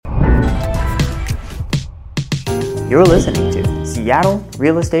You're listening to Seattle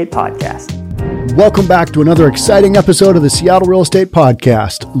Real Estate Podcast. Welcome back to another exciting episode of the Seattle Real Estate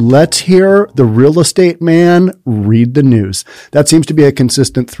Podcast. Let's hear the real estate man read the news. That seems to be a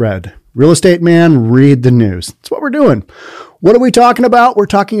consistent thread. Real estate man, read the news. That's what we're doing. What are we talking about? We're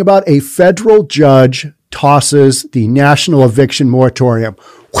talking about a federal judge tosses the national eviction moratorium.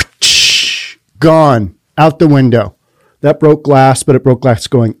 Whoosh, gone, out the window. That broke glass, but it broke glass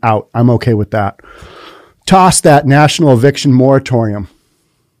going out. I'm okay with that. Toss that national eviction moratorium.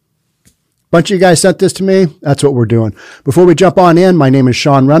 Bunch of you guys sent this to me. That's what we're doing. Before we jump on in, my name is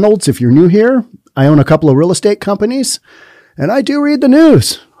Sean Reynolds. If you're new here, I own a couple of real estate companies, and I do read the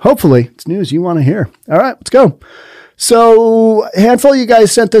news. Hopefully, it's news you want to hear. All right, let's go. So a handful of you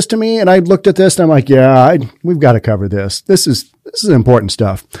guys sent this to me, and I looked at this, and I'm like, we've got to cover this. This is important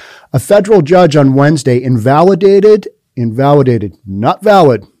stuff. A federal judge on Wednesday invalidated, not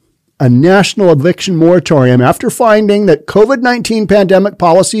valid, a national eviction moratorium after finding that COVID-19 pandemic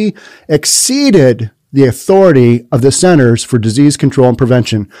policy exceeded the authority of the Centers for Disease Control and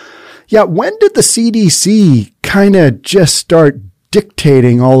Prevention. Yeah, when did the CDC kind of just start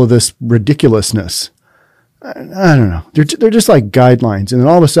dictating all of this ridiculousness? I don't know. They're just like guidelines. And then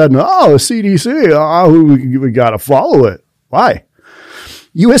all of a sudden, the CDC, we got to follow it. Why?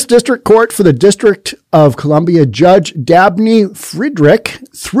 U.S. District Court for the District of Columbia Judge Dabney Friedrich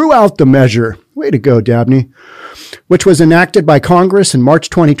threw out the measure. Way to go, Dabney. Which was enacted by Congress in March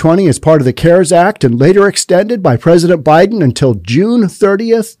 2020 as part of the CARES Act and later extended by President Biden until June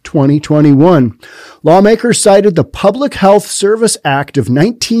 30th, 2021. Lawmakers cited the Public Health Service Act of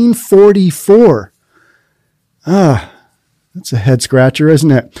 1944. That's a head scratcher,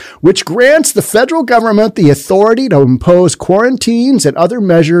 isn't it? Which grants the federal government the authority to impose quarantines and other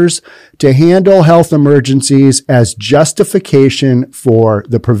measures to handle health emergencies as justification for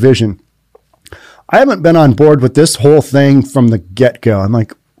the provision. I haven't been on board with this whole thing from the get-go. I'm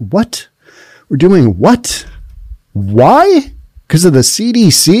like, what? We're doing what? Why? Because of the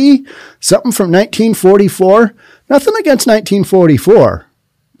CDC? Something from 1944? Nothing against 1944.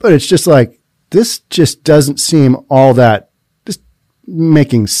 But it's just like, this just doesn't seem all that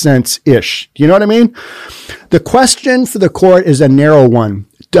making sense-ish. Do you know what I mean? The question for the court is a narrow one.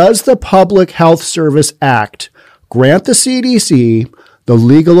 Does the Public Health Service Act grant the CDC the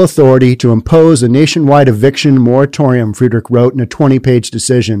legal authority to impose a nationwide eviction moratorium, Friedrich wrote in a 20-page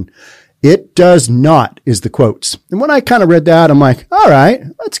decision? It does not, is the quotes. And when I kind of read that, I'm like, all right,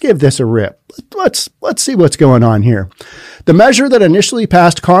 let's give this a rip. Let's see what's going on here. The measure that initially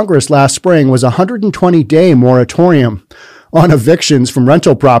passed Congress last spring was a 120-day moratorium on evictions from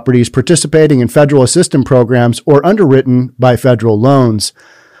rental properties participating in federal assistance programs or underwritten by federal loans.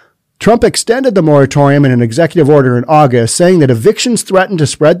 Trump extended the moratorium in an executive order in August, saying that evictions threaten to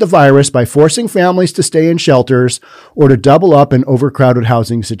spread the virus by forcing families to stay in shelters or to double up in overcrowded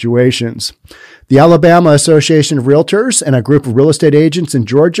housing situations. The Alabama Association of Realtors and a group of real estate agents in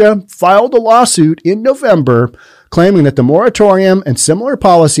Georgia filed a lawsuit in November claiming that the moratorium and similar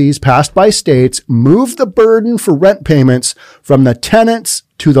policies passed by states move the burden for rent payments from the tenants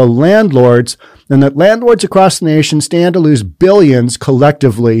to the landlords, and that landlords across the nation stand to lose billions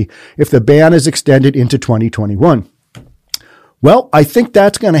collectively if the ban is extended into 2021. Well, I think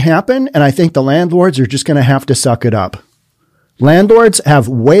that's going to happen, and I think the landlords are just going to have to suck it up. Landlords have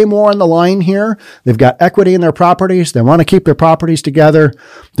way more on the line here. They've got equity in their properties. They want to keep their properties together.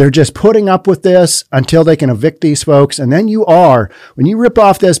 They're just putting up with this until they can evict these folks. And then when you rip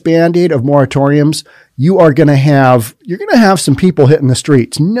off this Band-Aid of moratoriums, you're going to have some people hitting the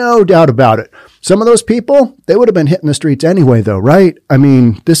streets. No doubt about it. Some of those people, they would have been hitting the streets anyway, though, right? I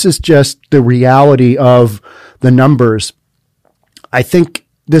mean, this is just the reality of the numbers. I think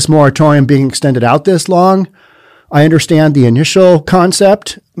this moratorium being extended out this long, I understand the initial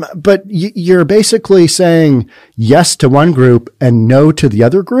concept, but you're basically saying yes to one group and no to the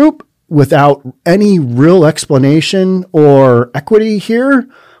other group without any real explanation or equity here.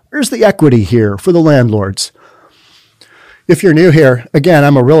 Where's the equity here for the landlords? If you're new here, again,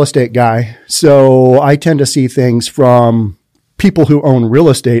 I'm a real estate guy, so I tend to see things from people who own real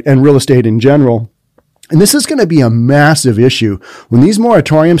estate and real estate in general. And this is going to be a massive issue. When these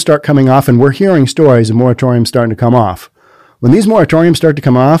moratoriums start coming off, and we're hearing stories of moratoriums starting to come off, when these moratoriums start to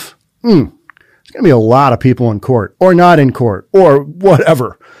come off, there's going to be a lot of people in court or not in court or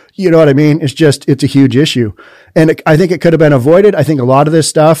whatever. You know what I mean? It's a huge issue. And I think it could have been avoided. I think a lot of this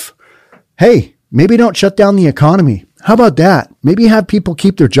stuff, hey, maybe don't shut down the economy. How about that? Maybe have people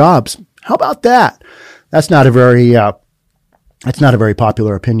keep their jobs. How about that? That's not a very That's not a very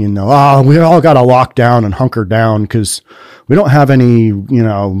popular opinion, though. Oh, we all got to lock down and hunker down because we don't have any,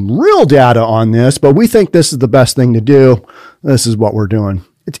 real data on this, but we think this is the best thing to do. This is what we're doing.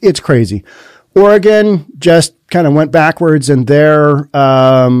 It's crazy. Oregon just kind of went backwards in their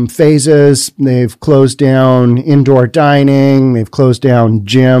phases. They've closed down indoor dining. They've closed down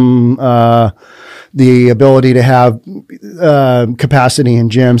gym, the ability to have capacity in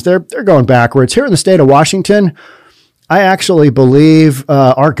gyms. They're going backwards. Here in the state of Washington, I actually believe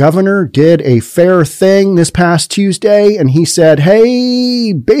our governor did a fair thing this past Tuesday, and he said,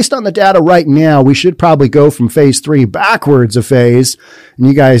 hey, based on the data right now, we should probably go from phase 3 backwards a phase. And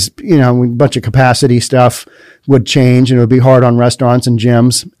you guys, a bunch of capacity stuff would change, and it would be hard on restaurants and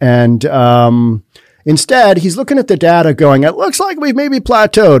gyms. And instead, he's looking at the data going, it looks like we've maybe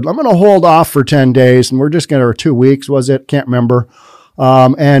plateaued. I'm going to hold off for 10 days, and we're just going to, or 2 weeks, was it? Can't remember.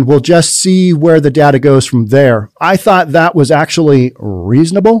 And we'll just see where the data goes from there. I thought that was actually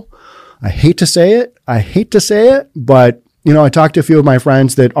reasonable. I hate to say it, but, I talked to a few of my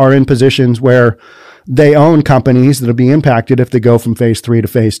friends that are in positions where they own companies that'll be impacted if they go from phase 3 to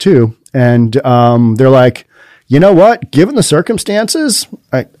phase 2. And, they're like, you know what? Given the circumstances,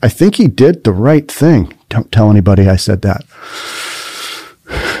 I think he did the right thing. Don't tell anybody I said that.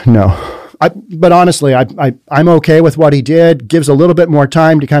 No. But honestly, I'm okay with what he did. Gives a little bit more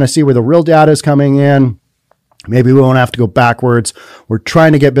time to kind of see where the real data is coming in. Maybe we won't have to go backwards. We're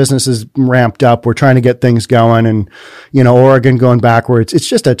trying to get businesses ramped up. We're trying to get things going, and, Oregon going backwards. It's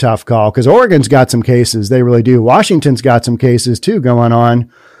just a tough call because Oregon's got some cases. They really do. Washington's got some cases too going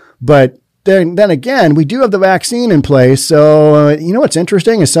on. But then again, we do have the vaccine in place. So, what's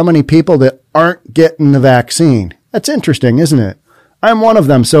interesting is so many people that aren't getting the vaccine. That's interesting, isn't it? I'm one of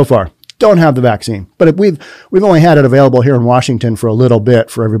them so far. Don't have the vaccine, but we've only had it available here in Washington for a little bit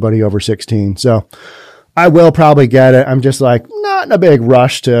for everybody over 16. So I will probably get it. I'm just like not in a big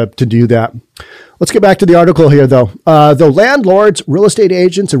rush to do that. Let's get back to the article here, though. The landlords, real estate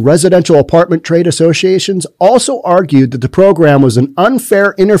agents, and residential apartment trade associations also argued that the program was an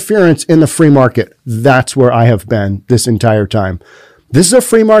unfair interference in the free market. That's where I have been this entire time. This is a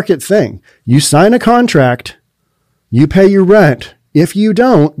free market thing. You sign a contract, you pay your rent. If you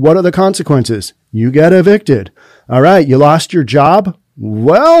don't, what are the consequences? You get evicted. All right, you lost your job.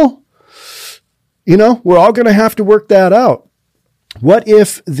 Well, we're all going to have to work that out. What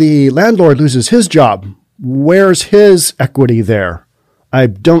if the landlord loses his job? Where's his equity there? I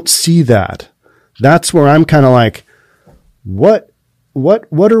don't see that. That's where I'm kind of like, what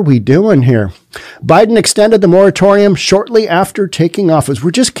are we doing here? Biden extended the moratorium shortly after taking office.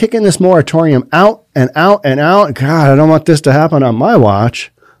 We're just kicking this moratorium out and out and out. God, I don't want this to happen on my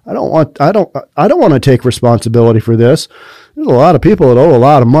watch. I don't want to take responsibility for this. There's a lot of people that owe a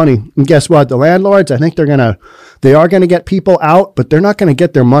lot of money. And guess what? The landlords, I think they are going to get people out, but they're not going to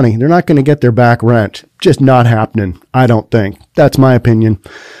get their money. They're not going to get their back rent. Just not happening. I don't think. That's my opinion.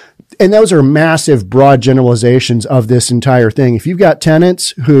 And those are massive, broad generalizations of this entire thing. If you've got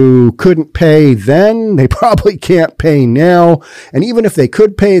tenants who couldn't pay then, they probably can't pay now. And even if they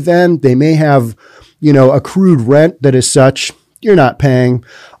could pay then, they may have, accrued rent that is such you're not paying.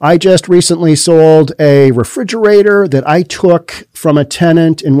 I just recently sold a refrigerator that I took from a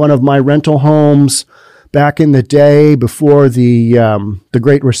tenant in one of my rental homes back in the day before the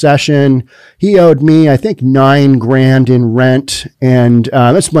Great Recession. He owed me, I think, $9,000 in rent. And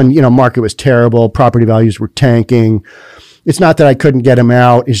that's when, market was terrible. Property values were tanking. It's not that I couldn't get him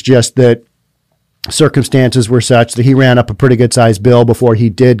out. It's just that circumstances were such that he ran up a pretty good sized bill before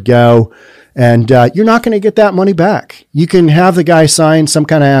he did go. And you're not going to get that money back. You can have the guy sign some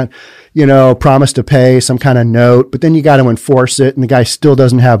kind of, promise to pay, some kind of note, but then you got to enforce it, and the guy still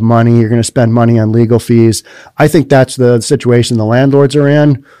doesn't have money. You're going to spend money on legal fees. I think that's the situation the landlords are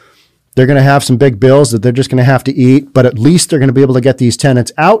in. They're going to have some big bills that they're just going to have to eat, but at least they're going to be able to get these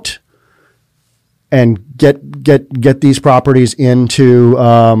tenants out and get these properties into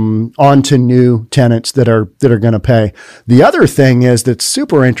onto new tenants that are going to pay. The other thing is that's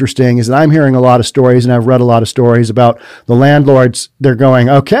super interesting is that I'm hearing a lot of stories, and I've read a lot of stories about the landlords. They're going,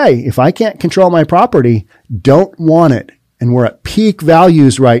 okay, if I can't control my property, don't want it, and we're at peak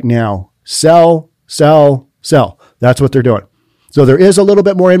values right now. Sell, sell, sell. That's what they're doing. So there is a little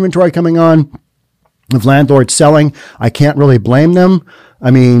bit more inventory coming on of landlords selling. I can't really blame them. I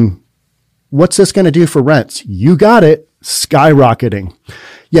mean, what's this going to do for rents? You got it, skyrocketing.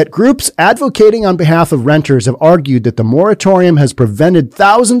 Yet groups advocating on behalf of renters have argued that the moratorium has prevented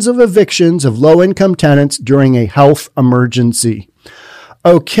thousands of evictions of low-income tenants during a health emergency.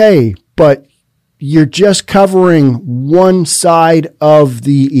 Okay, but you're just covering one side of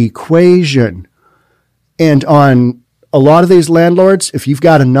the equation. And on a lot of these landlords, if you've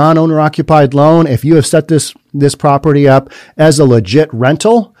got a non-owner occupied loan, if you have set this property up as a legit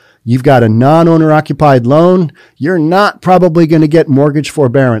rental, you've got a non-owner occupied loan, you're not probably going to get mortgage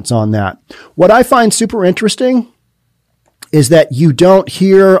forbearance on that. What I find super interesting is that you don't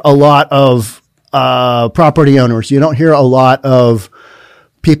hear a lot of property owners. You don't hear a lot of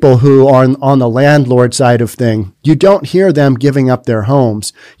people who are on the landlord side of thing. You don't hear them giving up their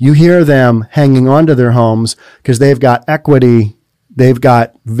homes. You hear them hanging on to their homes because they've got equity. They've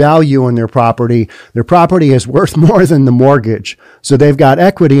got value in their property. Their property is worth more than the mortgage. So they've got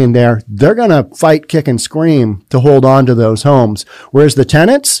equity in there. They're going to fight, kick, and scream to hold on to those homes. Whereas the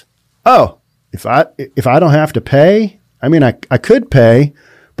tenants, if I don't have to pay, I mean, I could pay,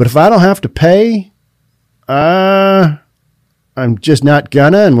 but if I don't have to pay, I'm just not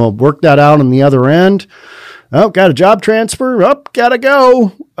gonna, and we'll work that out on the other end. Oh, got a job transfer. Oh, gotta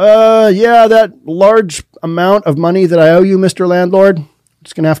go. Yeah, that large amount of money that I owe you, Mr. Landlord,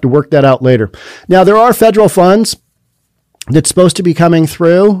 just gonna have to work that out later. Now, there are federal funds that's supposed to be coming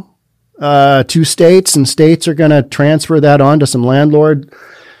through to states, and states are gonna transfer that on to some landlord.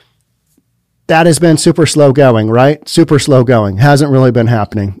 That has been super slow going, right? Super slow going. Hasn't really been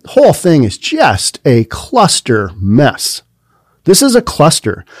happening. The whole thing is just a cluster mess. This is a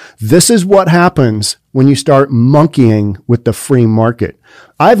cluster. This is what happens when you start monkeying with the free market.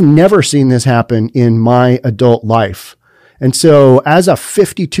 I've never seen this happen in my adult life. And so as a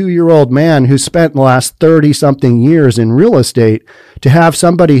 52-year-old man who spent the last 30-something years in real estate, to have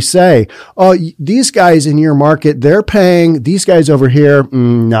somebody say, oh, these guys in your market, they're paying, these guys over here,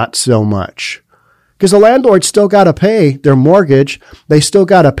 not so much. Because the landlord's still got to pay their mortgage. They still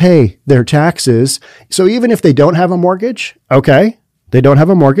got to pay their taxes. So even if they don't have a mortgage, okay, they don't have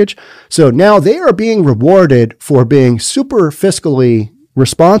a mortgage. So now they are being rewarded for being super fiscally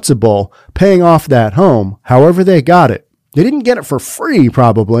responsible, paying off that home, however they got it. They didn't get it for free,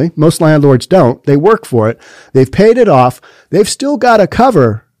 probably. Most landlords don't. They work for it. They've paid it off. They've still got to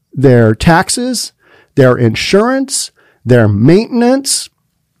cover their taxes, their insurance, their maintenance,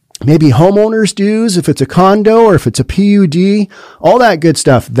 maybe homeowners' dues if it's a condo or if it's a PUD, all that good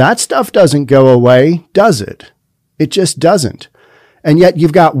stuff. That stuff doesn't go away, does it? It just doesn't. And yet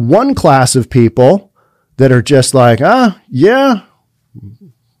you've got one class of people that are just like, yeah,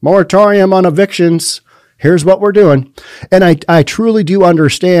 moratorium on evictions. Here's what we're doing. And I truly do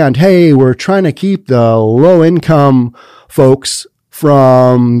understand, hey, we're trying to keep the low income folks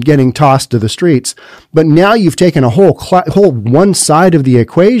from getting tossed to the streets. But now you've taken a whole one side of the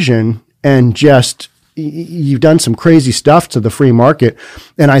equation and just, you've done some crazy stuff to the free market.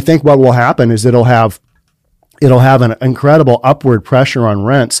 And I think what will happen is it'll have an incredible upward pressure on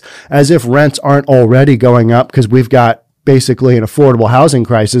rents, as if rents aren't already going up, because we've got basically an affordable housing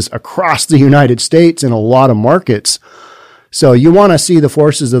crisis across the United States in a lot of markets. So you want to see the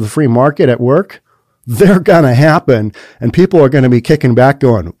forces of the free market at work? They're going to happen, and people are going to be kicking back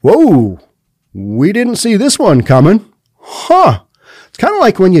going, whoa, we didn't see this one coming. It's kind of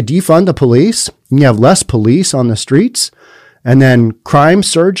like when you defund the police and you have less police on the streets, and then crime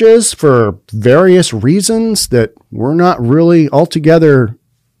surges for various reasons that we're not really altogether,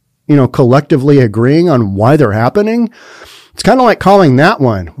 collectively agreeing on why they're happening. It's kind of like calling that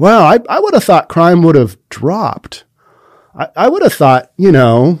one. Well, I would have thought crime would have dropped. I would have thought,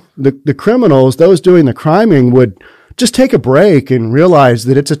 the criminals, those doing the criming, would just take a break and realize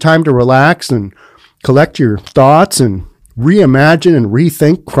that it's a time to relax and collect your thoughts and reimagine and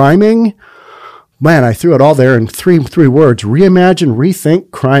rethink criming. Man, I threw it all there in three words. Reimagine,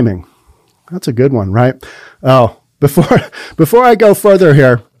 rethink, criming. That's a good one, right? Oh, before I go further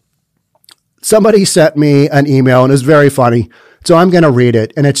here, somebody sent me an email, and it's very funny. So I'm going to read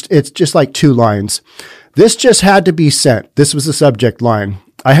it, and it's just like 2 lines. This just had to be sent. This was the subject line.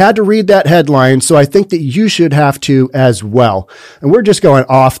 I had to read that headline, so I think that you should have to as well. And we're just going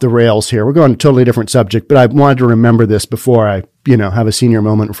off the rails here. We're going to a totally different subject, but I wanted to remember this before I, have a senior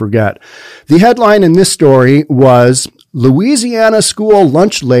moment and forget. The headline in this story was, Louisiana school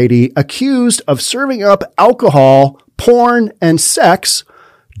lunch lady accused of serving up alcohol, porn, and sex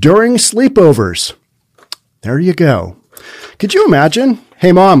during sleepovers. There you go. Could you imagine?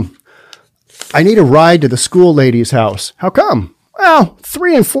 Hey, Mom, I need a ride to the school lady's house. How come? Well,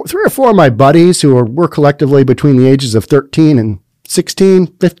 three or four of my buddies who were collectively between the ages of 13 and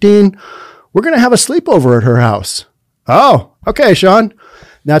 16, 15, we're going to have a sleepover at her house. Oh, okay, Sean.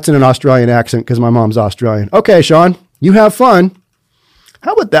 That's in an Australian accent because my mom's Australian. Okay, Sean, you have fun.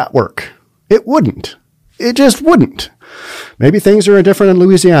 How would that work? It wouldn't. It just wouldn't. Maybe things are different in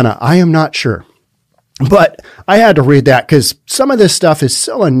Louisiana. I am not sure. But I had to read that because some of this stuff is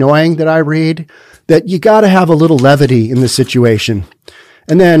so annoying that I read that you got to have a little levity in the situation.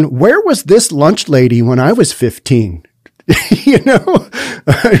 And then where was this lunch lady when I was 15? I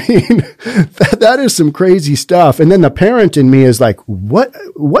mean, that is some crazy stuff. And then the parent in me is like,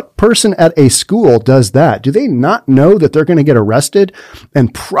 what person at a school does that? Do they not know that they're going to get arrested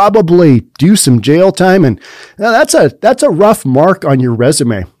and probably do some jail time? And that's a rough mark on your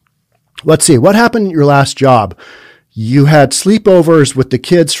resume. Let's see, what happened at your last job? You had sleepovers with the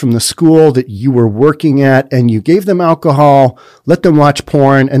kids from the school that you were working at, and you gave them alcohol, let them watch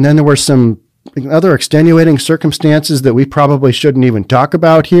porn, and then there were some other extenuating circumstances that we probably shouldn't even talk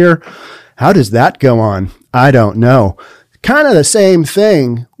about here. How does that go on? I don't know. Kind of the same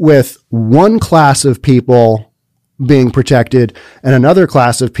thing with one class of people being protected and another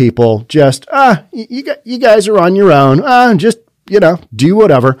class of people just, you guys are on your own. Just, do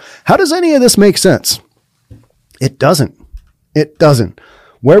whatever. How does any of this make sense? It doesn't. It doesn't.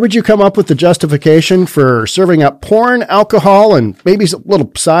 Where would you come up with the justification for serving up porn, alcohol, and maybe a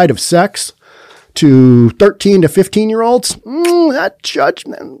little side of sex to 13 to 15-year-olds? That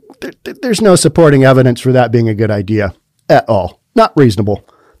judgment, there's no supporting evidence for that being a good idea at all. Not reasonable.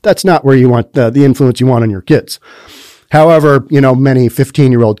 That's not where you want the influence you want on your kids. However, many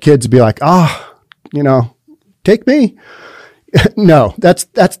 15-year-old kids be like, take me. No, that's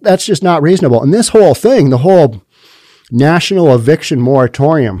just not reasonable. And this whole thing, the whole national eviction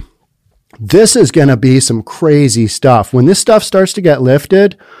moratorium, this is going to be some crazy stuff. When this stuff starts to get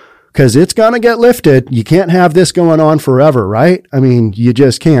lifted, because it's going to get lifted, you can't have this going on forever, right? I mean, you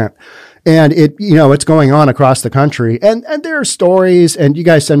just can't. And it's going on across the country. And there are stories, and you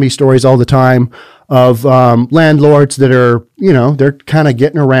guys send me stories all the time of landlords that are, they're kind of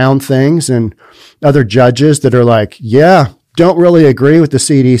getting around things, and other judges that are like, yeah, don't really agree with the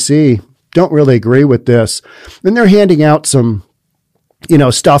CDC. Don't really agree with this. And they're handing out some,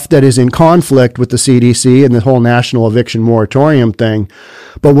 stuff that is in conflict with the CDC and the whole national eviction moratorium thing.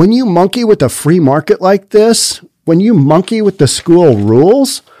 But when you monkey with a free market like this, when you monkey with the school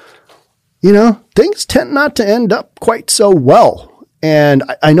rules, things tend not to end up quite so well. And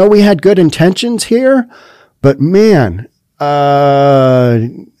I know we had good intentions here, but man,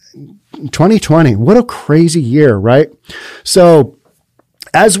 2020, what a crazy year, right? So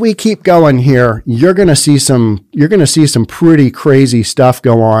as we keep going here, you're going to see some pretty crazy stuff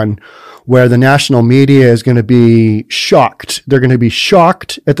go on where the national media is going to be shocked. They're going to be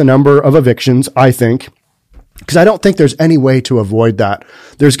shocked at the number of evictions, I think, because I don't think there's any way to avoid that.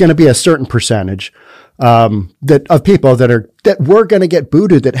 There's going to be a certain percentage of people that were going to get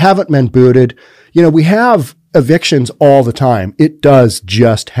booted that haven't been booted. We have evictions all the time. It does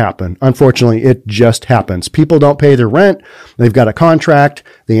just happen. Unfortunately, it just happens. People don't pay their rent. They've got a contract.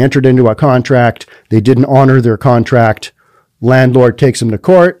 They entered into a contract. They didn't honor their contract. Landlord takes them to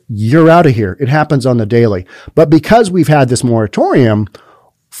court. You're out of here. It happens on the daily. But because we've had this moratorium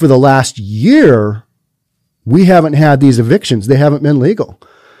for the last year, we haven't had these evictions. They haven't been legal.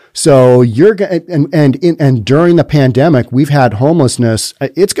 So and during the pandemic, we've had homelessness.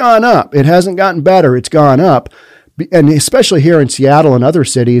 It's gone up. It hasn't gotten better. It's gone up. And especially here in Seattle and other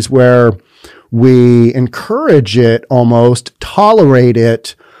cities where we encourage it, almost tolerate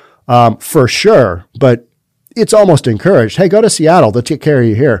it, for sure. But it's almost encouraged. Hey, go to Seattle. They'll take care of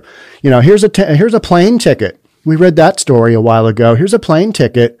you here. Here's a plane ticket. We read that story a while ago. Here's a plane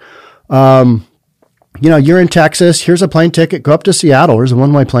ticket. You're in Texas. Here's a plane ticket. Go up to Seattle. Here's a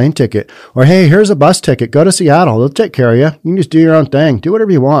one-way plane ticket. Or, hey, here's a bus ticket. Go to Seattle. They'll take care of you. You can just do your own thing. Do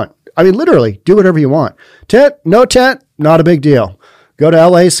whatever you want. I mean, literally, do whatever you want. Tent, no tent, not a big deal. Go to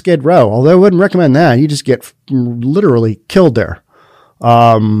LA Skid Row. Although I wouldn't recommend that. You just get literally killed there.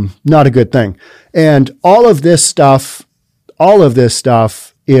 Not a good thing. And all of this stuff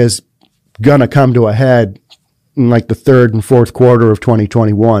is going to come to a head in like the third and fourth quarter of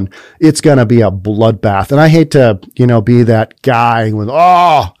 2021. It's going to be a bloodbath. And I hate to, be that guy with,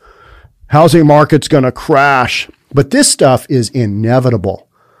 housing market's going to crash. But this stuff is inevitable.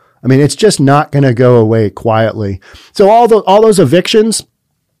 I mean, it's just not going to go away quietly. So all those evictions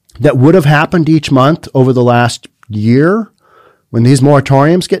that would have happened each month over the last year, when these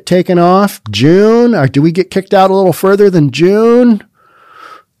moratoriums get taken off, June, or do we get kicked out a little further than June?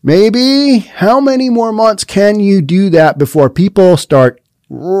 Maybe. How many more months can you do that before people start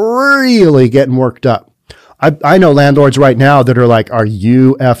really getting worked up? I know landlords right now that are like, are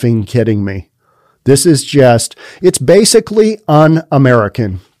you effing kidding me? This is just, it's basically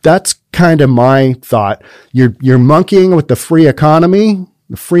un-American. That's kind of my thought. You're monkeying with the free economy,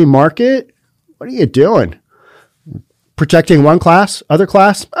 the free market. What are you doing? Protecting one class, other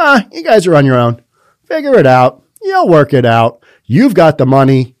class? You guys are on your own. Figure it out. You'll work it out. You've got the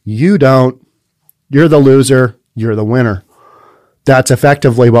money. You don't. You're the loser. You're the winner. That's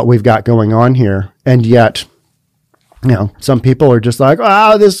effectively what we've got going on here. And yet, some people are just like,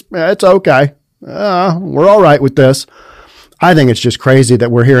 it's okay. We're all right with this. I think it's just crazy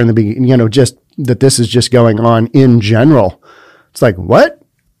that we're here in the beginning, just that this is just going on in general. It's like, what?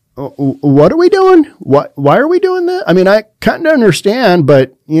 What are we doing? Why are we doing that? I mean, I kind of understand,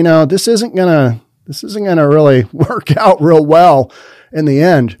 but this isn't gonna really work out real well in the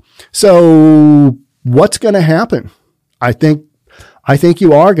end. So what's going to happen? I think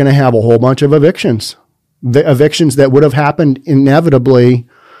you are going to have a whole bunch of evictions. The evictions that would have happened inevitably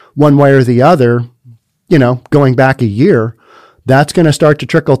one way or the other, going back a year. That's going to start to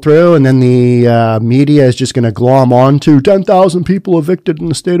trickle through, and then the media is just going to glom on to 10,000 people evicted in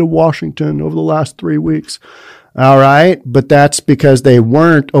the state of Washington over the last 3 weeks. All right, but that's because they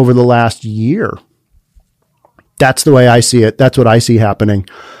weren't over the last year. That's the way I see it. That's what I see happening.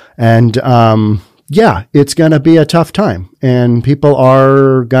 And it's going to be a tough time, and people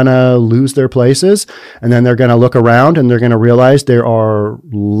are going to lose their places, and then they're going to look around and they're going to realize there are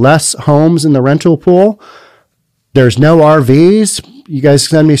less homes in the rental pool. There's no RVs. You guys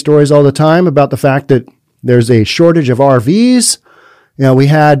send me stories all the time about the fact that there's a shortage of RVs. We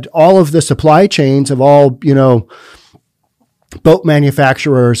had all of the supply chains of all, boat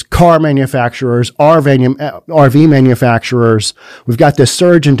manufacturers, car manufacturers, RV manufacturers. We've got this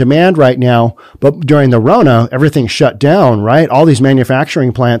surge in demand right now, but during the Rona, everything shut down, right? All these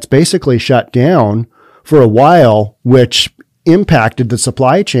manufacturing plants basically shut down for a while, which impacted the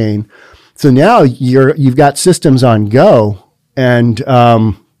supply chain. So now you've got systems on go, and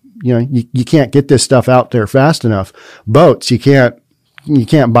you can't get this stuff out there fast enough. Boats, you can't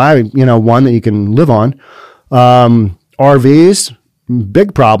buy one that you can live on. RVs,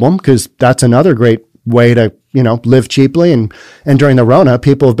 big problem, because that's another great way to live cheaply. And during the Rona,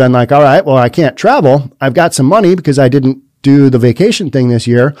 people have been like, all right, well, I can't travel. I've got some money because I didn't do the vacation thing this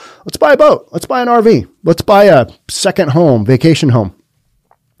year. Let's buy a boat. Let's buy an RV. Let's buy a second home, vacation home.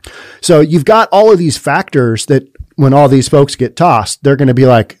 So you've got all of these factors that when all these folks get tossed, they're going to be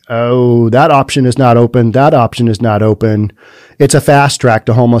like, oh, that option is not open. That option is not open. It's a fast track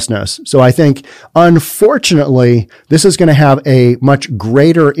to homelessness. So I think, unfortunately, this is going to have a much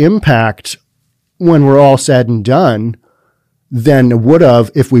greater impact when we're all said and done than it would have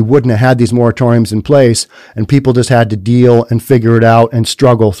if we wouldn't have had these moratoriums in place and people just had to deal and figure it out and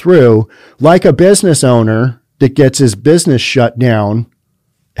struggle through, like a business owner that gets his business shut down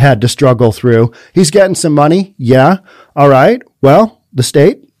had to struggle through. He's getting some money. Yeah. All right. Well, the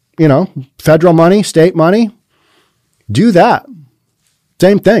state, federal money, state money, do that.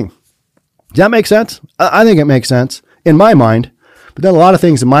 Same thing. Does that make sense? I think it makes sense in my mind, but then a lot of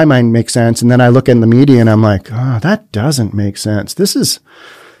things in my mind make sense. And then I look in the media and I'm like, that doesn't make sense. This is,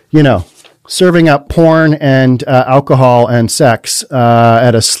 serving up porn and alcohol and sex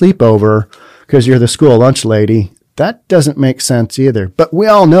at a sleepover because you're the school lunch lady. That doesn't make sense either. But we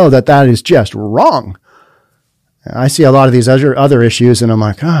all know that is just wrong. I see a lot of these other issues and I'm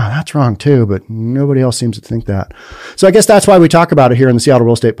like, that's wrong too, but nobody else seems to think that. So I guess that's why we talk about it here in the Seattle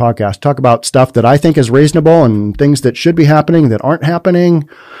Real Estate Podcast. Talk about stuff that I think is reasonable and things that should be happening that aren't happening.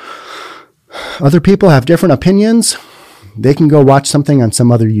 Other people have different opinions. They can go watch something on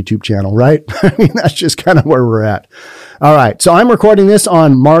some other YouTube channel, right? I mean, that's just kind of where we're at. All right. So I'm recording this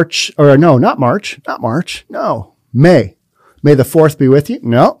on May. May the 4th be with you?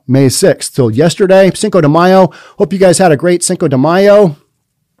 No, May 6th. So yesterday, Cinco de Mayo. Hope you guys had a great Cinco de Mayo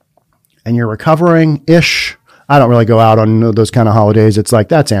and you're recovering-ish. I don't really go out on those kind of holidays. It's like,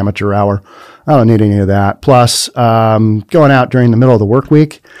 that's amateur hour. I don't need any of that. Plus, going out during the middle of the work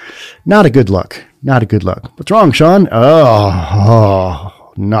week, not a good look. Not a good look. What's wrong, Sean?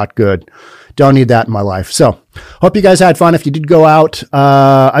 Oh, not good. Don't need that in my life. So hope you guys had fun. If you did go out,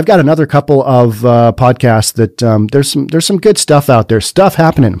 I've got another couple of podcasts that there's some good stuff out there. Stuff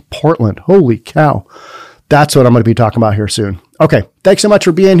happening in Portland. Holy cow. That's what I'm going to be talking about here soon. Okay. Thanks so much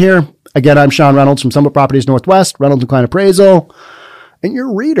for being here. Again, I'm Sean Reynolds from Summit Properties Northwest, Reynolds & Klein Appraisal, and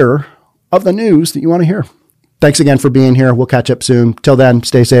your reader of the news that you want to hear. Thanks again for being here. We'll catch up soon. Till then,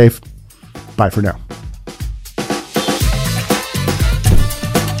 stay safe. Bye for now.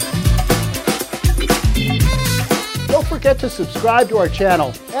 Don't forget to subscribe to our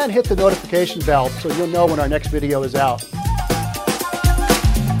channel and hit the notification bell so you'll know when our next video is out.